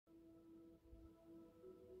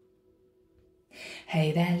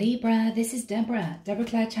Hey there Libra, this is Deborah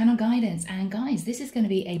Claire Channel Guidance, and guys, this is going to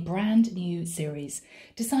be a brand new series.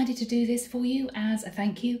 Decided to do this for you as a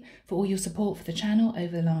thank you for all your support for the channel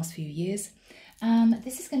over the last few years.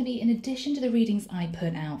 This is going to be in addition to the readings I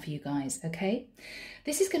put out for you guys, okay?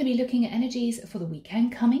 This is going to be looking at energies for the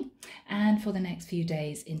weekend coming and for the next few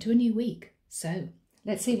days into a new week. So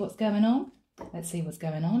let's see what's going on.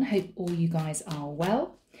 Hope all you guys are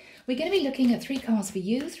well. We're going to be looking at 3 cards for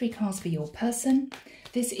you, 3 cards for your person.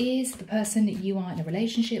 This is the person that you are in a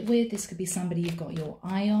relationship with. This could be somebody you've got your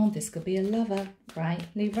eye on. This could be a lover, right,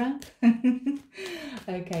 Libra?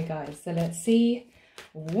 Okay, guys, so let's see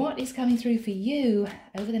what is coming through for you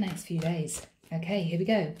over the next few days. Okay, here we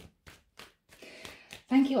go.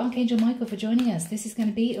 Thank you, Archangel Michael, for joining us. This is going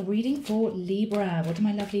to be a reading for Libra. What do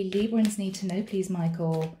my lovely Librans need to know, please,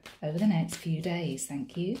 Michael, over the next few days?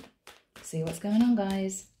 Thank you. See what's going on,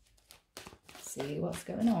 guys. See what's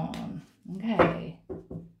going on. Okay,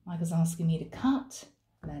 Michael's asking me to cut.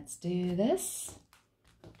 Let's do this.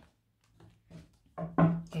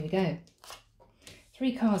 Here we go.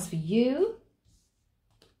 3 cards for you.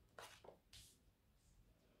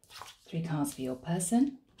 3 cards for your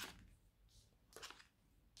person.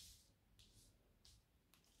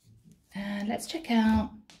 And let's check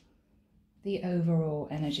out the overall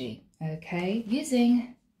energy. Okay,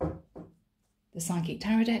 using the Psychic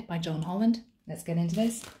Tarot deck by John Holland. Let's get into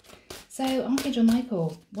this. So, Archangel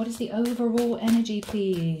Michael, what is the overall energy,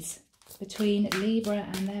 please, between Libra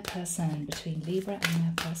and their person? Between Libra and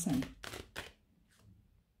their person.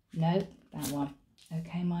 No, that one.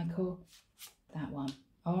 Okay, Michael, that one.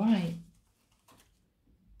 All right.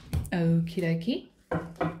 Okie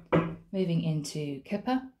dokie. Moving into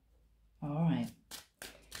Kipper. All right.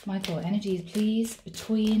 Michael, energies, please,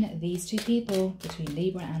 between these 2 people, between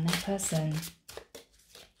Libra and their person.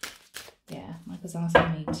 Yeah, Michael's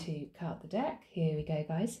asking me to cut the deck. Here we go,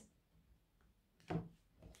 guys.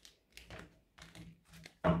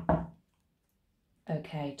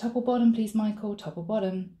 Okay, top or bottom, please, Michael. Top or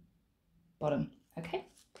bottom? Bottom. Okay.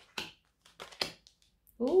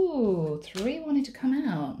 Ooh, 3 wanted to come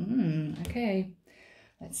out. Okay.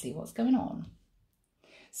 Let's see what's going on.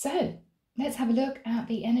 So, let's have a look at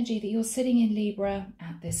the energy that you're sitting in, Libra,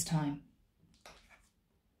 at this time.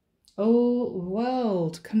 Oh,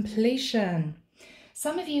 world, completion.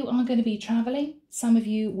 Some of you are going to be traveling. Some of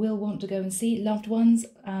you will want to go and see loved ones,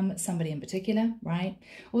 somebody in particular, right?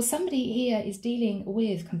 Or somebody here is dealing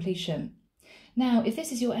with completion. Now, if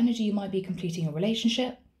this is your energy, you might be completing a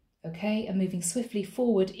relationship, okay, and moving swiftly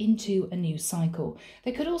forward into a new cycle.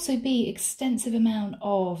 There could also be extensive amount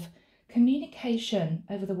of communication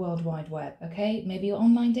over the World Wide Web, okay? Maybe you're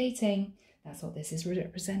online dating. That's what this is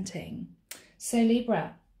representing. So,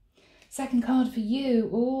 Libra. Second card for you,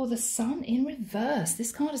 oh, the Sun in reverse.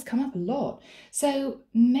 This card has come up a lot. So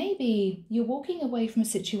maybe you're walking away from a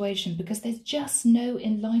situation because there's just no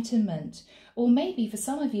enlightenment. Or maybe for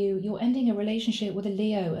some of you, you're ending a relationship with a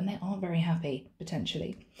Leo and they aren't very happy,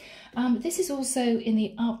 potentially. This is also in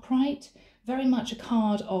the upright, very much a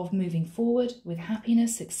card of moving forward with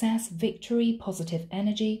happiness, success, victory, positive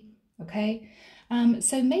energy, okay?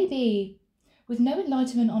 So maybe with no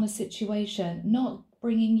enlightenment on a situation, not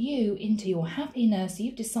bringing you into your happiness,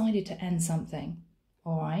 you've decided to end something,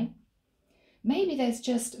 all right? Maybe there's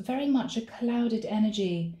just very much a clouded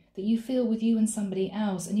energy that you feel with you and somebody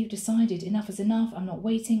else, and you've decided enough is enough, I'm not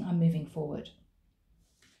waiting, I'm moving forward.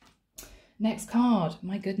 Next card,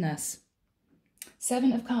 my goodness.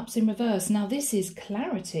 7 of Cups in reverse. Now this is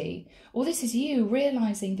clarity, or this is you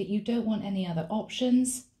realizing that you don't want any other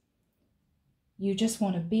options. You just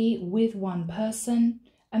want to be with one person.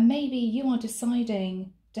 And maybe you are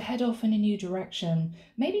deciding to head off in a new direction,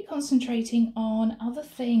 maybe concentrating on other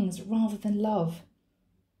things rather than love,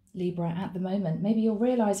 Libra, at the moment. Maybe you're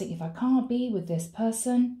realizing, if I can't be with this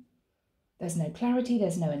person, there's no clarity,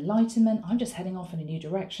 there's no enlightenment, I'm just heading off in a new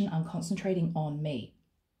direction, I'm concentrating on me.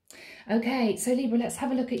 Okay, so Libra, let's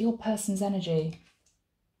have a look at your person's energy.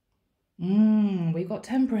 We've got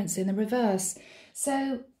Temperance in the reverse.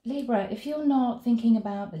 So, Libra, if you're not thinking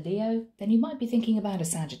about a Leo, then you might be thinking about a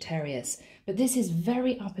Sagittarius. But this is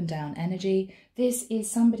very up and down energy. This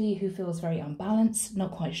is somebody who feels very unbalanced,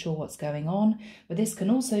 not quite sure what's going on. But this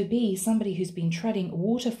can also be somebody who's been treading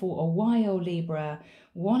water for a while, Libra,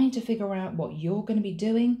 wanting to figure out what you're going to be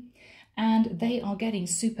doing. And they are getting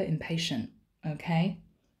super impatient, okay?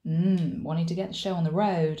 Wanting to get the show on the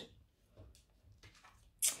road.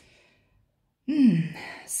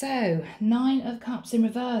 So, 9 of Cups in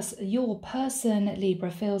reverse. Your person, Libra,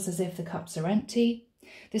 feels as if the cups are empty.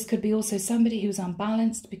 This could be also somebody who's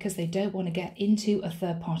unbalanced because they don't want to get into a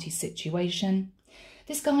third-party situation.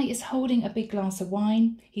 This guy is holding a big glass of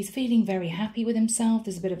wine. He's feeling very happy with himself.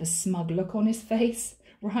 There's a bit of a smug look on his face,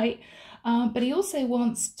 right? But he also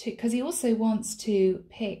wants to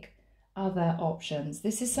pick other options.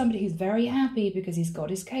 This is somebody who's very happy because he's got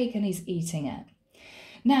his cake and he's eating it.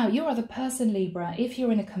 Now, your other person, Libra, if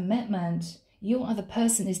you're in a commitment, your other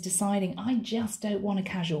person is deciding, I just don't want a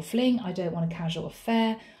casual fling. I don't want a casual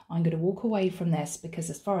affair. I'm going to walk away from this because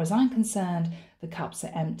as far as I'm concerned, the cups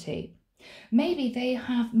are empty. Maybe they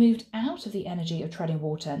have moved out of the energy of treading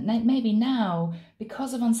water. Maybe now,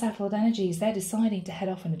 because of unsettled energies, they're deciding to head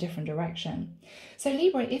off in a different direction. So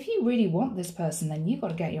Libra, if you really want this person, then you've got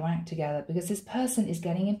to get your act together because this person is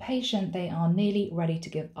getting impatient. They are nearly ready to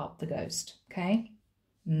give up the ghost, okay?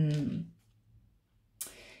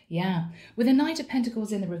 Yeah, with the Knight of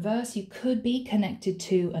Pentacles in the reverse, you could be connected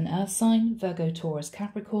to an earth sign, Virgo, Taurus,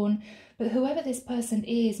 Capricorn, but whoever this person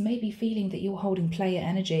is may be feeling that you're holding player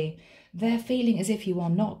energy. They're feeling as if you are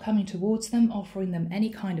not coming towards them, offering them any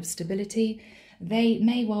kind of stability. They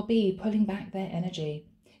may well be pulling back their energy,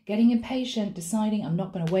 getting impatient, deciding I'm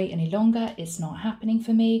not going to wait any longer. It's not happening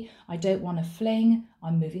for me. I don't want to fling.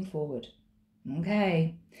 I'm moving forward.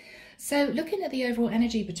 Okay. So looking at the overall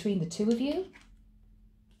energy between the two of you,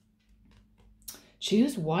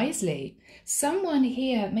 choose wisely. Someone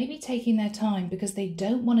here may be taking their time because they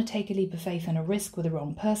don't want to take a leap of faith and a risk with the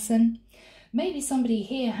wrong person. Maybe somebody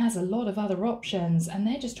here has a lot of other options and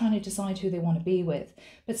they're just trying to decide who they want to be with.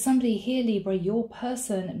 But somebody here, Libra, your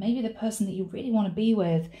person, maybe the person that you really want to be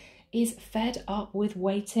with, is fed up with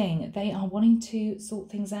waiting. They are wanting to sort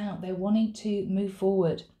things out. They're wanting to move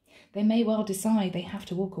forward. They may well decide they have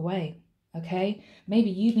to walk away, okay? Maybe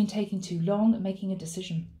you've been taking too long making a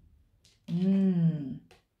decision.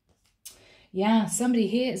 Yeah, somebody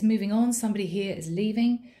here is moving on. Somebody here is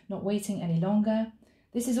leaving, not waiting any longer.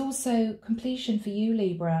 This is also completion for you,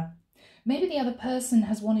 Libra. Maybe the other person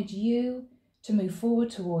has wanted you to move forward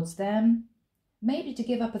towards them. Maybe to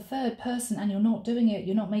give up a third person and you're not doing it.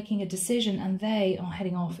 You're not making a decision and they are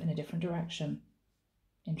heading off in a different direction.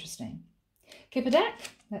 Interesting. Kipper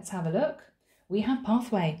deck, let's have a look. We have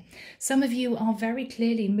pathway. Some of you are very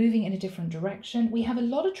clearly moving in a different direction. We have a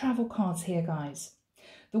lot of travel cards here, guys.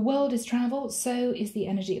 The world is travel, so is the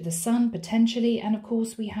energy of the sun, potentially. And of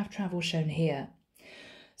course, we have travel shown here.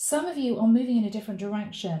 Some of you are moving in a different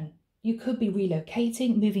direction. You could be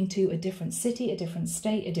relocating, moving to a different city, a different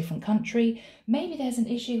state, a different country. Maybe there's an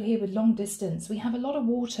issue here with long distance. We have a lot of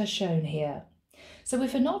water shown here. So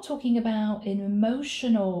if we're not talking about an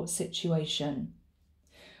emotional situation,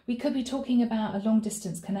 we could be talking about a long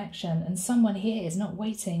distance connection and someone here is not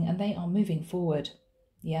waiting and they are moving forward.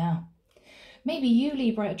 Yeah. Maybe you,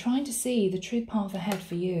 Libra, are trying to see the true path ahead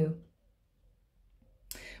for you.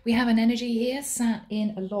 We have an energy here sat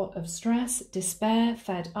in a lot of stress, despair,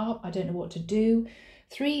 fed up, I don't know what to do.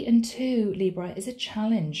 3 and 2, Libra, is a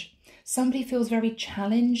challenge. Somebody feels very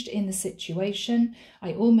challenged in the situation.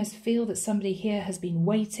 I almost feel that somebody here has been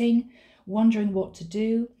waiting, wondering what to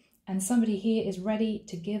do, and somebody here is ready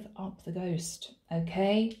to give up the ghost,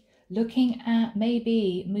 okay? Looking at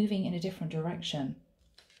maybe moving in a different direction.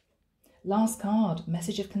 Last card,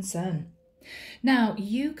 message of concern. Now,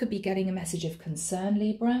 you could be getting a message of concern,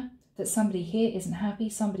 Libra, that somebody here isn't happy,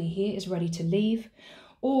 somebody here is ready to leave,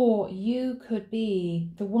 or you could be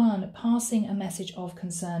the one passing a message of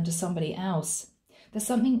concern to somebody else. There's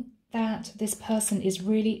something that this person is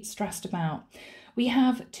really stressed about. We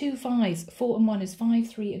have 2 5s, 4 and 1 is 5,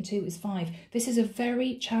 3 and 2 is 5. This is a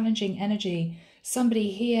very challenging energy. Somebody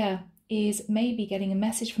here is maybe getting a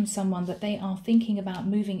message from someone that they are thinking about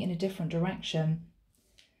moving in a different direction.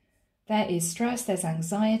 There is stress, there's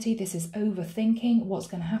anxiety, this is overthinking what's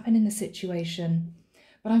going to happen in the situation.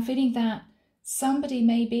 But I'm feeling that somebody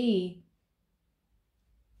may be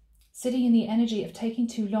sitting in the energy of taking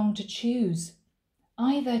too long to choose,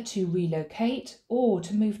 either to relocate or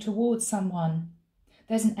to move towards someone.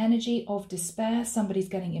 There's an energy of despair, somebody's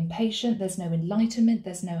getting impatient, there's no enlightenment,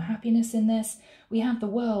 there's no happiness in this. We have the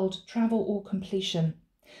world, travel or completion.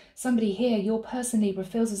 Somebody here, your person, Libra,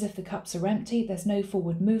 feels as if the cups are empty, there's no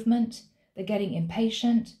forward movement, they're getting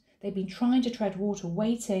impatient, they've been trying to tread water,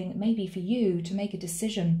 waiting maybe for you to make a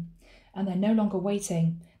decision, and they're no longer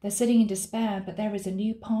waiting. They're sitting in despair, but there is a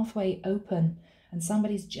new pathway open, and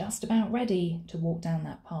somebody's just about ready to walk down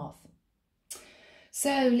that path.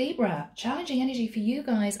 So Libra, challenging energy for you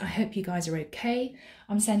guys. I hope you guys are okay.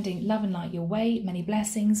 I'm sending love and light your way, many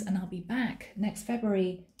blessings, and I'll be back next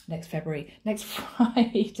Friday.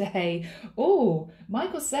 Oh,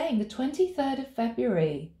 Michael's saying the 23rd of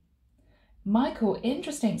February. Michael,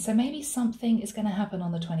 interesting. So maybe something is going to happen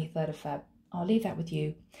on the 23rd of Feb. I'll leave that with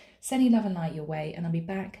you. Sending love and light your way, and I'll be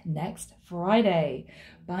back next Friday.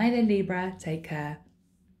 Bye then, Libra. Take care.